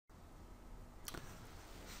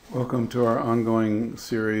Welcome to our ongoing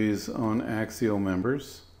series on axial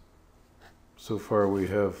members. So far we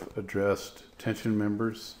have addressed tension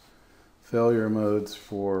members, failure modes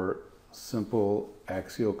for simple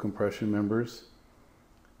axial compression members,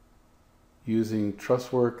 using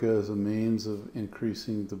truss work as a means of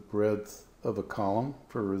increasing the breadth of a column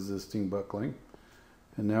for resisting buckling.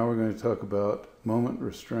 And now we're going to talk about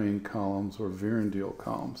moment-restrained columns or Vierendeel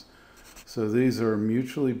columns. So these are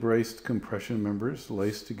mutually braced compression members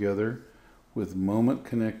laced together with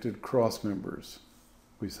moment-connected cross members.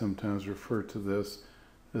 We sometimes refer to this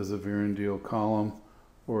as a Vierendeel column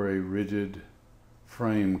or a rigid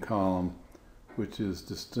frame column, which is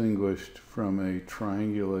distinguished from a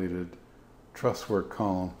triangulated trusswork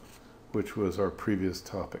column, which was our previous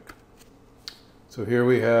topic. So here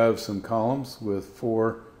we have some columns with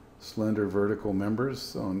four slender vertical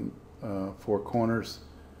members on four corners,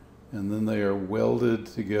 and then they are welded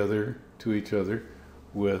together to each other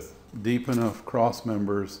with deep enough cross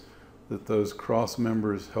members that those cross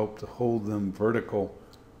members help to hold them vertical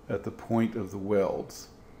at the point of the welds.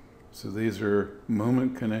 So these are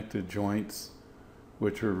moment-connected joints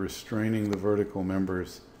which are restraining the vertical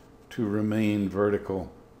members to remain vertical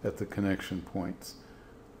at the connection points,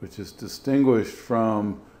 which is distinguished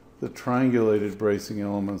from the triangulated bracing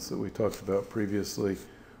elements that we talked about previously,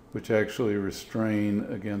 which actually restrain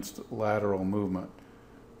against lateral movement.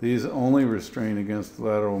 These only restrain against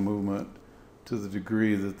lateral movement to the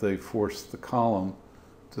degree that they force the column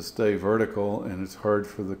to stay vertical, and it's hard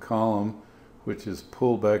for the column, which is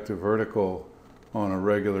pulled back to vertical on a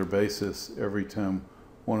regular basis every time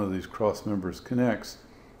one of these cross members connects.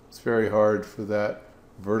 It's very hard for that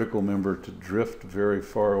vertical member to drift very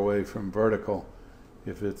far away from vertical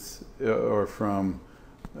if it's, or from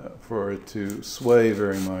for it to sway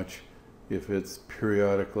very much if it's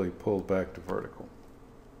periodically pulled back to vertical.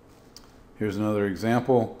 Here's another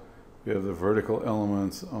example. We have the vertical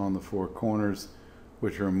elements on the four corners,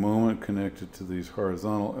 which are moment connected to these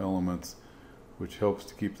horizontal elements, which helps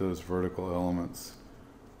to keep those vertical elements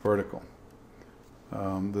vertical.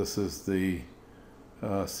 This is the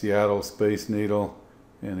Seattle Space Needle,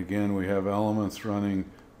 and again we have elements running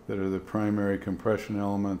that are the primary compression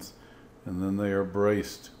elements, and then they are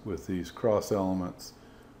braced with these cross elements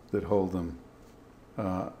that hold them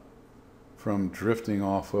from drifting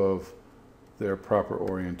off of their proper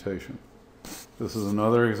orientation. This is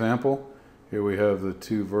another example. Here we have the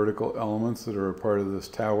two vertical elements that are a part of this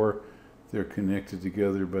tower. They're connected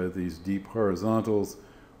together by these deep horizontals,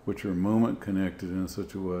 which are moment connected in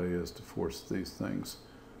such a way as to force these things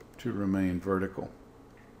to remain vertical.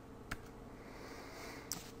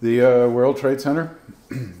 The World Trade Center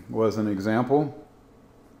was an example.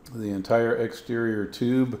 The entire exterior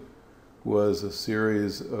tube was a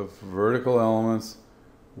series of vertical elements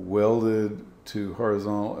welded to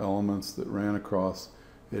horizontal elements that ran across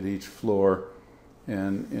at each floor,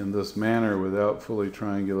 and in this manner, without fully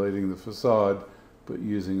triangulating the facade, but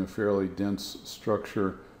using a fairly dense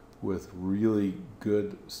structure with really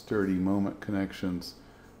good sturdy moment connections,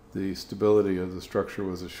 the stability of the structure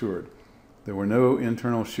was assured. There were no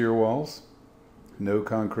internal shear walls, no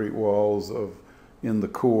concrete walls in the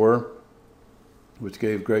core, which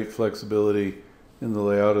gave great flexibility in the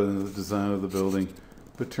layout and the design of the building,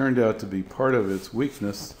 but turned out to be part of its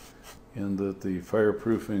weakness in that the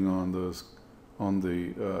fireproofing on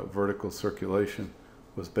the vertical circulation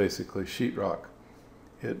was basically sheetrock.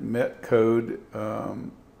 It met code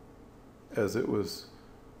as it was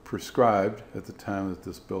prescribed at the time that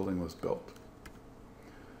this building was built.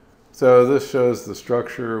 So this shows the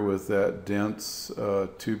structure with that dense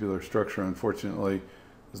tubular structure. Unfortunately,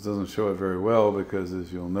 this doesn't show it very well because,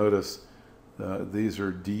 as you'll notice, these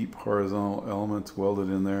are deep horizontal elements welded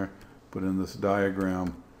in there, but in this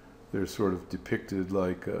diagram they're sort of depicted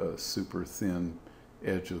like a super thin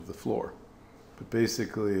edge of the floor. But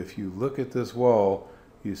basically, if you look at this wall,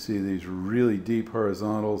 you see these really deep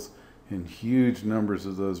horizontals and huge numbers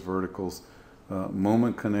of those verticals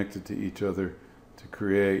moment connected to each other to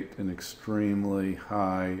create an extremely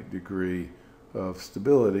high degree of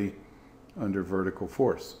stability under vertical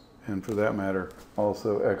force, and for that matter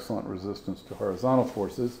also excellent resistance to horizontal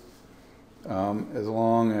forces, as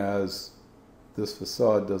long as this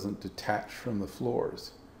facade doesn't detach from the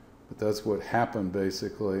floors. But that's what happened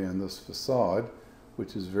basically in this facade,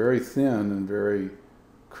 which is very thin and very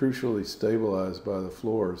crucially stabilized by the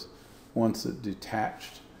floors. Once it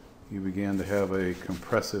detached, you began to have a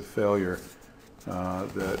compressive failure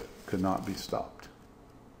that could not be stopped.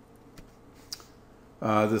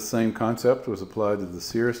 This same concept was applied to the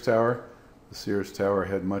Sears Tower. The Sears Tower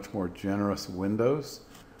had much more generous windows,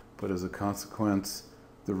 but as a consequence,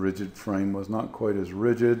 the rigid frame was not quite as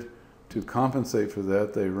rigid. To compensate for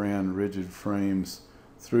that, they ran rigid frames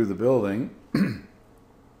through the building,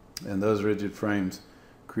 and those rigid frames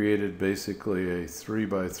created basically a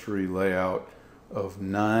 3x3 layout of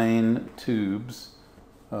 9 tubes,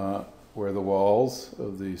 where the walls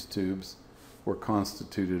of these tubes were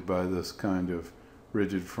constituted by this kind of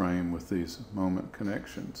rigid frame with these moment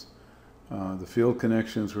connections. The field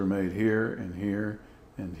connections were made here and here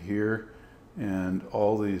and here, and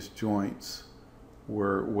all these joints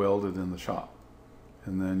were welded in the shop.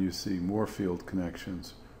 And then you see more field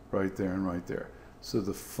connections right there and right there. So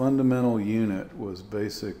the fundamental unit was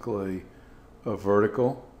basically a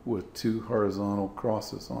vertical with 2 horizontal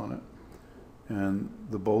crosses on it, and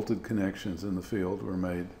the bolted connections in the field were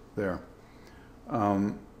made there.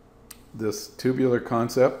 This tubular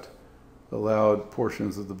concept allowed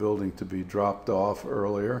portions of the building to be dropped off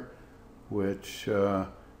earlier, which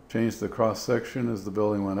changed the cross-section as the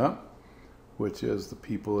building went up, which, as the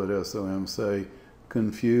people at SOM say,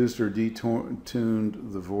 confused or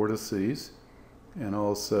detuned the vortices, and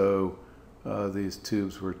also these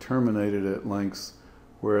tubes were terminated at lengths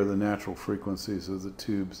where the natural frequencies of the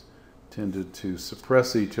tubes tended to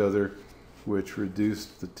suppress each other, which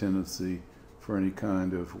reduced the tendency for any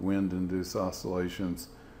kind of wind-induced oscillations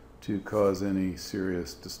to cause any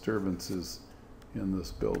serious disturbances in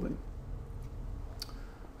this building.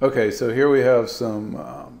 Okay, so here we have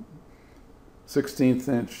some 16th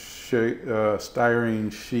inch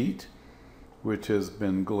styrene sheet, which has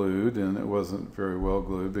been glued, and it wasn't very well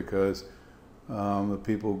glued because the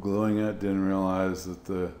people gluing it didn't realize that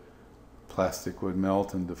the plastic would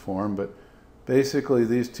melt and deform. But basically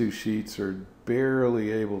these 2 sheets are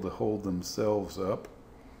barely able to hold themselves up,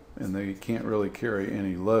 and they can't really carry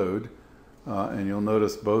any load. And you'll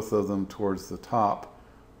notice both of them towards the top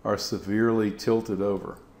are severely tilted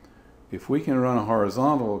over. If we can run a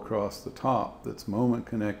horizontal across the top that's moment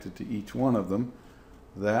connected to each one of them,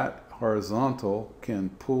 that horizontal can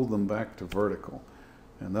pull them back to vertical.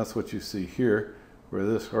 And that's what you see here, where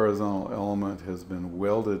this horizontal element has been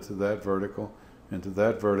welded to that vertical and to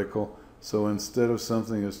that vertical. So instead of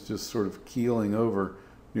something that's just sort of keeling over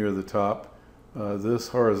near the top, this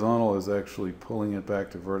horizontal is actually pulling it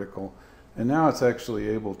back to vertical. And now it's actually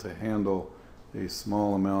able to handle a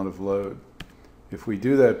small amount of load. If we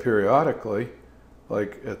do that periodically,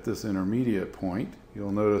 like at this intermediate point,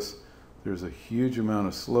 you'll notice there's a huge amount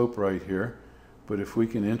of slope right here. But if we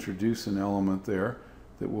can introduce an element there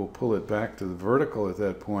that will pull it back to the vertical at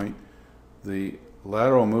that point, the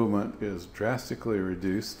lateral movement is drastically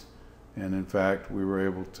reduced. And in fact, we were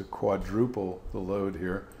able to quadruple the load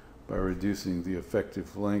here by reducing the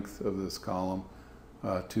effective length of this column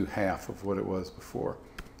to half of what it was before.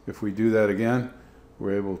 If we do that again,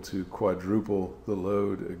 we're able to quadruple the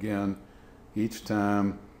load again, each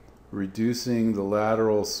time reducing the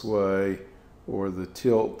lateral sway or the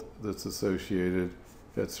tilt that's associated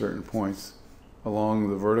at certain points along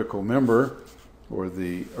the vertical member, or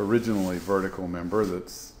the originally vertical member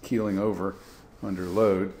that's keeling over under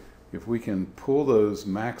load. If we can pull those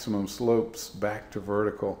maximum slopes back to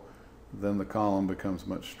vertical, then the column becomes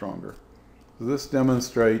much stronger. So this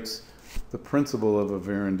demonstrates the principle of a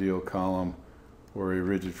Vierendeel column or a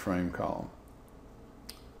rigid frame column.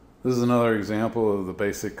 This is another example of the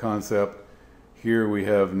basic concept. Here we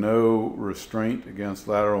have no restraint against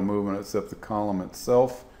lateral movement except the column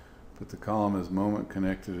itself, but the column is moment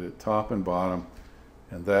connected at top and bottom,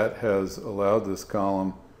 and that has allowed this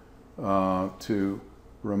column to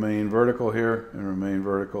remain vertical here and remain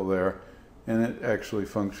vertical there, and it actually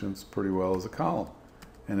functions pretty well as a column.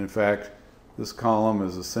 And in fact, this column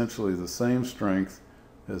is essentially the same strength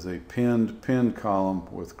as a pinned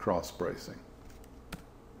column with cross bracing.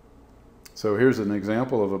 So here's an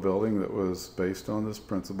example of a building that was based on this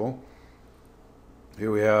principle.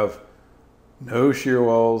 Here we have no shear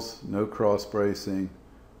walls, no cross bracing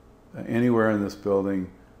anywhere in this building,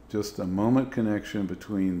 just a moment connection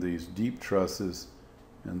between these deep trusses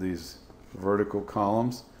and these vertical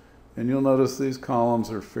columns. And you'll notice these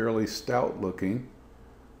columns are fairly stout looking,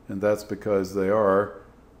 and that's because they are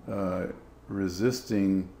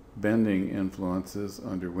resisting bending influences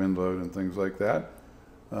under wind load and things like that.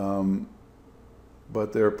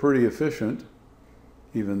 But they're pretty efficient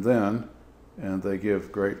even then, and they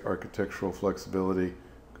give great architectural flexibility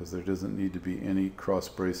because there doesn't need to be any cross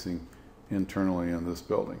bracing internally in this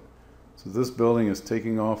building. So this building is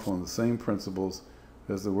taking off on the same principles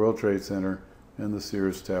as the World Trade Center and the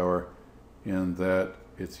Sears Tower, in that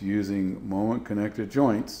it's using moment connected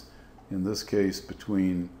joints, in this case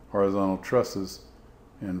between horizontal trusses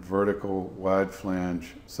and vertical wide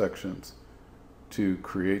flange sections, to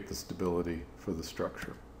create the stability for the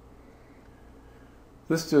structure.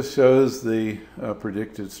 This just shows the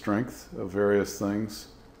predicted strength of various things.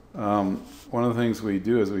 One of the things we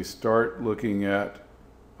do is we start looking at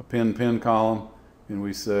a pin-pin column, and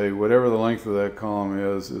we say whatever the length of that column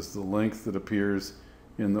is the length that appears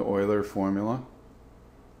in the Euler formula.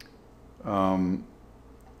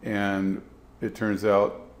 And it turns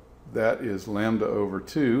out that is lambda over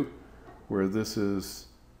 2, where this is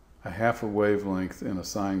a half a wavelength in a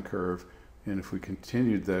sine curve. And if we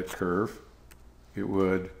continued that curve, it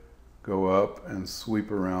would go up and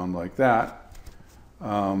sweep around like that.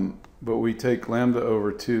 But we take lambda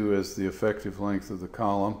over 2 as the effective length of the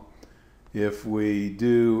column. If we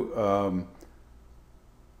do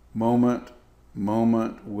moment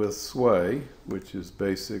with sway, which is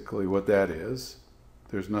basically what that is,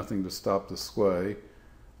 there's nothing to stop the sway,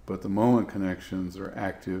 but the moment connections are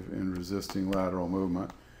active in resisting lateral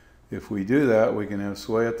movement. If we do that, we can have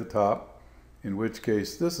sway at the top, in which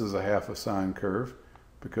case this is a half a sine curve,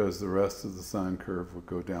 because the rest of the sine curve would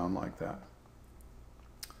go down like that.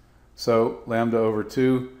 So lambda over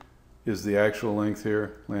 2 is the actual length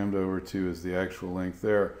here, lambda over 2 is the actual length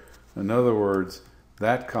there. In other words,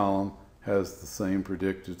 that column has the same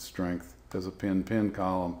predicted strength as a pin-pin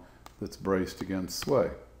column that's braced against sway.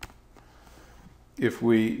 If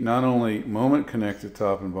we not only moment connect at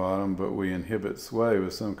top and bottom, but we inhibit sway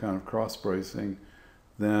with some kind of cross bracing,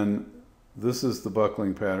 then this is the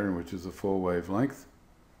buckling pattern, which is a full wavelength,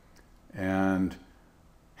 and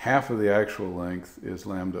half of the actual length is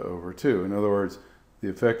lambda over 2. In other words, the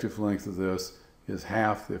effective length of this is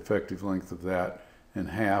half the effective length of that, and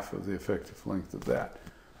half of the effective length of that.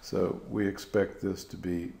 So we expect this to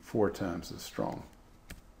be 4 times as strong.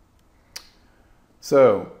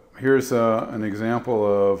 So here's an example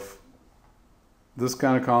of this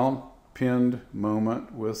kind of column, pinned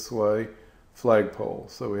moment with sway, flagpole.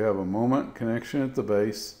 So we have a moment connection at the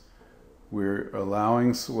base, we're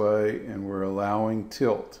allowing sway, and we're allowing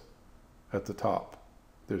tilt at the top.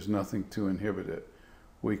 There's nothing to inhibit it.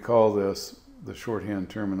 We call this, the shorthand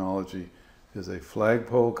terminology is a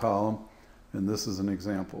flagpole column, and this is an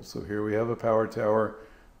example. So here we have a power tower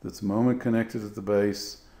that's moment connected at the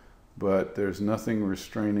base, but there's nothing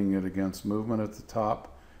restraining it against movement at the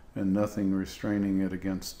top and nothing restraining it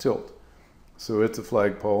against tilt. So it's a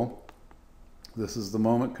flagpole. This is the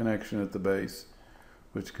moment connection at the base,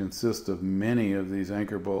 which consists of many of these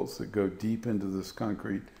anchor bolts that go deep into this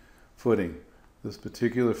concrete footing. This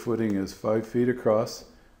particular footing is 5 feet across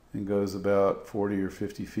and goes about 40 or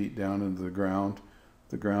 50 feet down into the ground.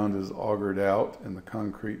 The ground is augured out and the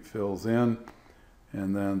concrete fills in,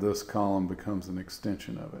 and then this column becomes an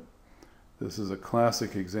extension of it. This is a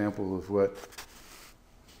classic example of what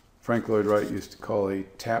Frank Lloyd Wright used to call a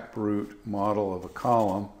taproot model of a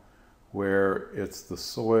column, where it's the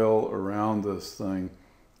soil around this thing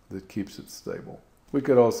that keeps it stable. We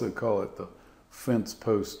could also call it the fence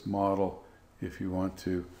post model if you want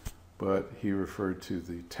to, but he referred to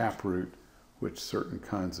the taproot, which certain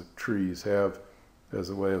kinds of trees have as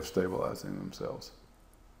a way of stabilizing themselves.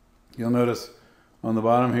 You'll notice on the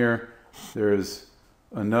bottom here there is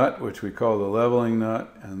a nut, which we call the leveling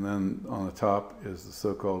nut, and then on the top is the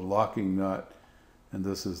so-called locking nut, and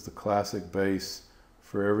this is the classic base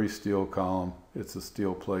for every steel column. It's a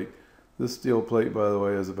steel plate. This steel plate, by the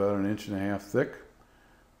way, is about 1.5 inches thick,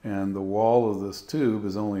 and the wall of this tube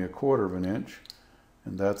is only 1/4 inch,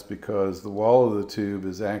 and that's because the wall of the tube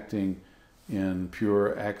is acting in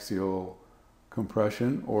pure axial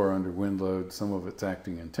compression or under wind load. Some of it's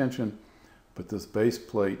acting in tension, but this base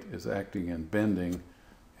plate is acting in bending,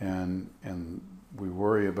 and we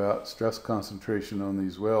worry about stress concentration on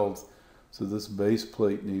these welds, so this base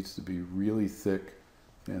plate needs to be really thick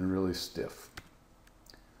and really stiff.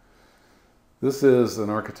 This is an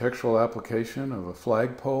architectural application of a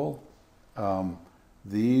flagpole.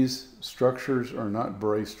 These structures are not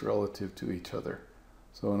braced relative to each other.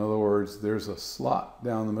 So in other words, there's a slot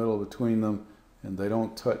down the middle between them, and they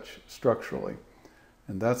don't touch structurally.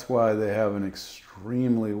 And that's why they have an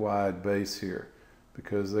extremely wide base here,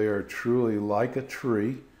 because they are truly like a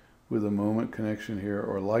tree with a moment connection here,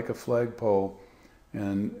 or like a flagpole,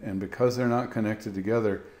 and because they're not connected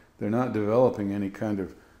together, they're not developing any kind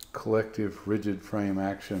of collective rigid frame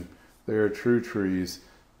action. They are true trees,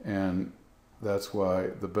 and that's why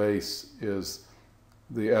the base is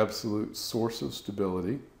the absolute source of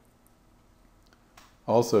stability.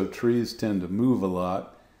 Also, trees tend to move a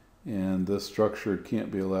lot, and this structure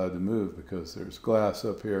can't be allowed to move because there's glass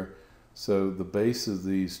up here. So the base of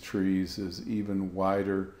these trees is even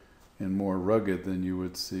wider and more rugged than you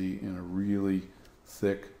would see in a really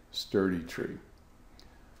thick, sturdy tree.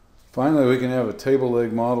 Finally, we can have a table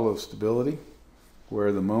leg model of stability.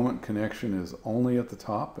 where the moment connection is only at the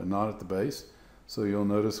top and not at the base. So you'll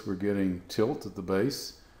notice we're getting tilt at the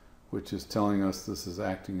base, which is telling us this is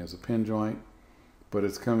acting as a pin joint, but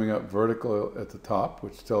it's coming up vertical at the top,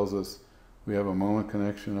 which tells us we have a moment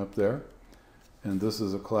connection up there. And this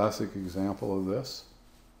is a classic example of this.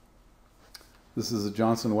 This is a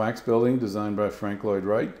Johnson wax building designed by Frank Lloyd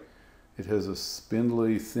Wright. It has a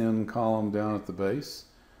spindly, thin column down at the base.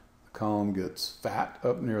 The column gets fat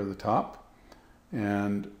up near the top,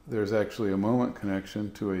 and there's actually a moment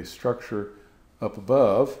connection to a structure up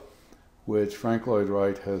above, which Frank Lloyd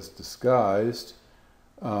Wright has disguised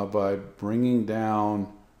by bringing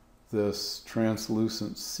down this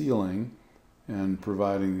translucent ceiling and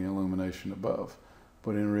providing the illumination above.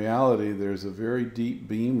 But in reality, there's a very deep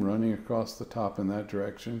beam running across the top in that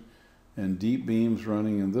direction, and deep beams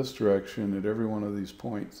running in this direction at every one of these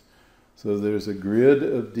points. So there's a grid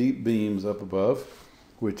of deep beams up above,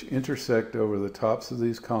 which intersect over the tops of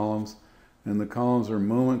these columns, and the columns are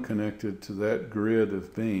moment connected to that grid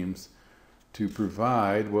of beams to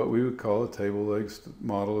provide what we would call a table leg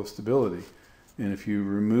model of stability. And if you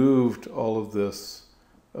removed all of this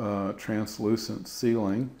translucent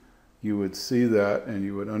ceiling, you would see that and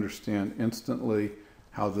you would understand instantly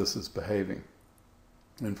how this is behaving.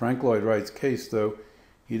 In Frank Lloyd Wright's case, though,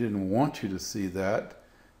 he didn't want you to see that.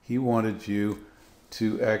 He wanted you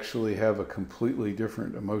to actually have a completely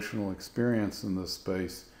different emotional experience in this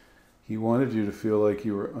space. He wanted you to feel like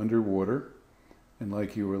you were underwater and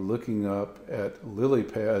like you were looking up at lily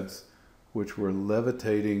pads which were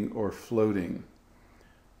levitating or floating.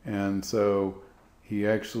 And so he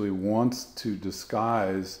actually wants to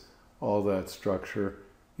disguise all that structure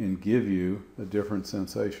and give you a different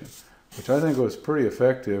sensation, which I think was pretty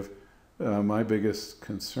effective. My biggest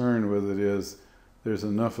concern with it is there's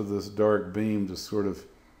enough of this dark beam to sort of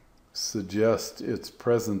suggest its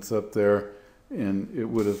presence up there, and it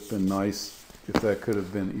would have been nice if that could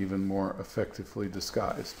have been even more effectively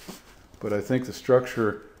disguised. But I think the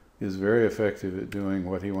structure is very effective at doing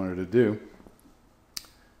what he wanted to do.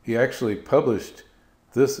 He actually published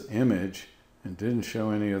this image and didn't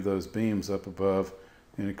show any of those beams up above,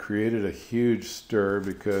 and it created a huge stir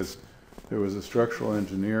because there was a structural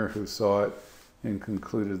engineer who saw it and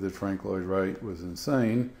concluded that Frank Lloyd Wright was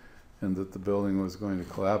insane and that the building was going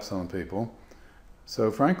to collapse on people.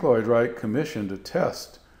 So Frank Lloyd Wright commissioned a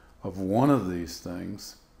test of one of these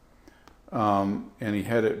things, and he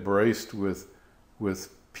had it braced with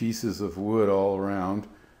pieces of wood all around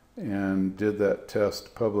and did that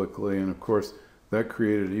test publicly. And of course, that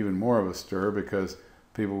created even more of a stir because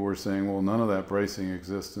people were saying, well, none of that bracing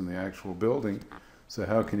exists in the actual building, so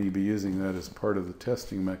how can he be using that as part of the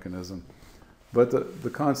testing mechanism? But the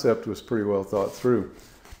concept was pretty well thought through.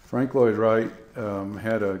 Frank Lloyd Wright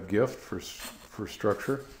had a gift for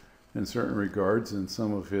structure in certain regards, and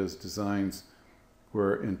some of his designs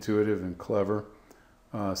were intuitive and clever.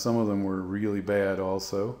 Some of them were really bad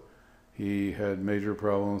also. He had major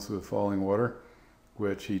problems with falling water,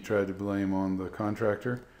 which he tried to blame on the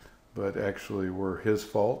contractor, but actually were his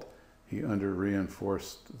fault. He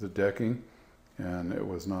under-reinforced the decking, and it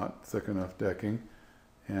was not thick enough decking,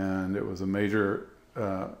 and it was a major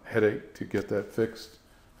headache to get that fixed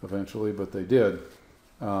eventually, but they did.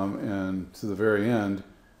 And to the very end,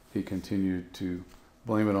 he continued to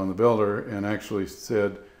blame it on the builder and actually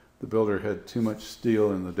said the builder had too much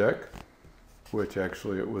steel in the deck, which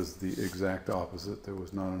actually it was the exact opposite. There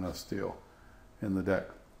was not enough steel in the deck.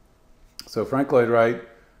 So Frank Lloyd Wright,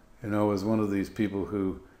 was one of these people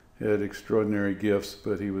who had extraordinary gifts,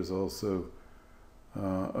 but he was also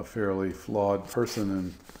a fairly flawed person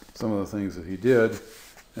in some of the things that he did.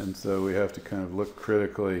 And so we have to kind of look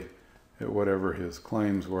critically at whatever his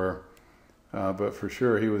claims were. But for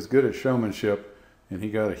sure, he was good at showmanship, and he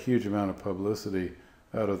got a huge amount of publicity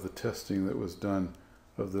out of the testing that was done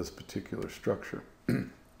of this particular structure.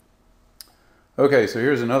 Okay, so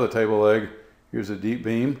here's another table leg. Here's a deep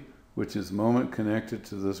beam, which is moment connected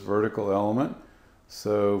to this vertical element.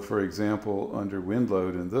 So for example, under wind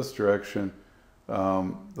load in this direction,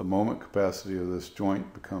 the moment capacity of this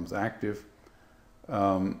joint becomes active.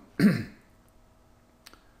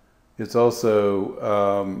 It's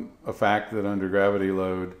also a fact that under gravity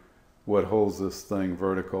load, what holds this thing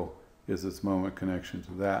vertical is its moment connection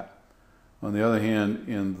to that. On the other hand,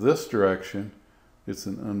 in this direction, it's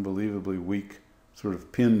an unbelievably weak sort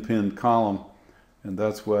of pinned column, and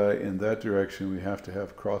that's why in that direction we have to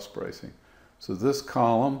have cross bracing. So this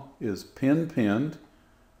column is pinned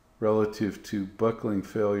relative to buckling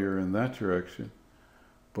failure in that direction,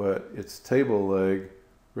 but it's table leg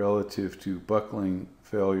relative to buckling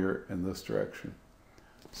failure in this direction.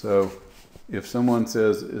 So if someone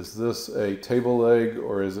says, is this a table leg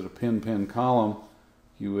or is it a pin-pin column,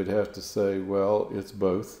 you would have to say, well, it's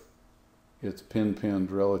both. It's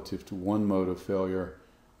pin-pinned relative to one mode of failure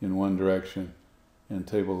in one direction and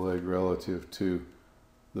table leg relative to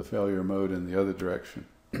the failure mode in the other direction.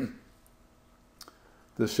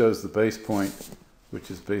 This shows the base point,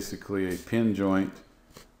 which is basically a pin joint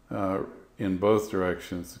in both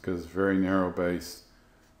directions because it's very narrow base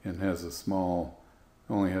and has a small,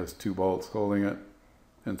 only has 2 bolts holding it,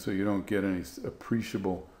 and so you don't get any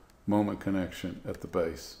appreciable moment connection at the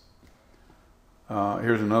base.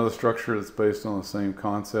 Here's another structure that's based on the same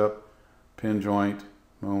concept: pin joint,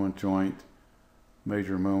 moment joint,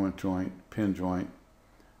 major moment joint, pin joint.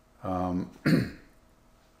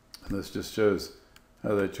 This just shows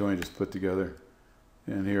how that joint is put together.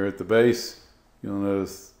 And here at the base, you'll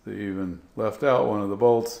notice they even left out one of the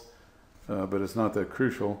bolts, but it's not that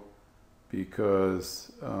crucial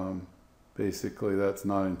because basically that's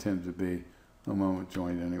not intended to be a moment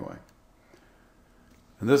joint anyway.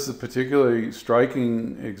 And this is a particularly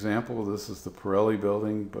striking example. This is the Pirelli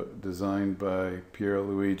building, but designed by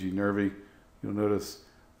Pierluigi Nervi. You'll notice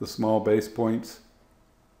the small base points,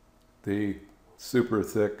 the super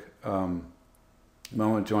thick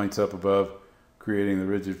moment joints up above, creating the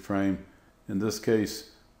rigid frame. In this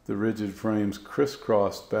case, the rigid frames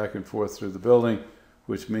crisscrossed back and forth through the building,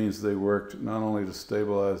 which means they worked not only to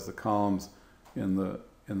stabilize the columns in the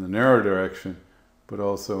narrow direction, but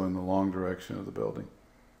also in the long direction of the building.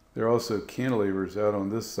 There are also cantilevers out on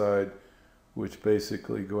this side, which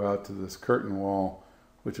basically go out to this curtain wall,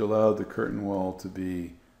 which allowed the curtain wall to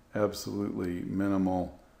be absolutely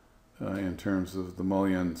minimal in terms of the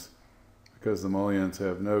mullions, because the mullions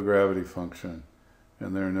have no gravity function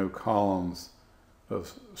and there are no columns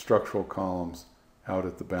of structural columns out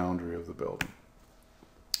at the boundary of the building.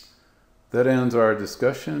 That ends our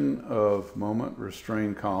discussion of moment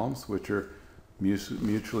restrained columns, which are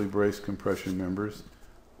mutually braced compression members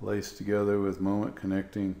laced together with moment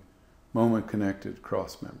connected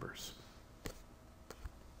cross members.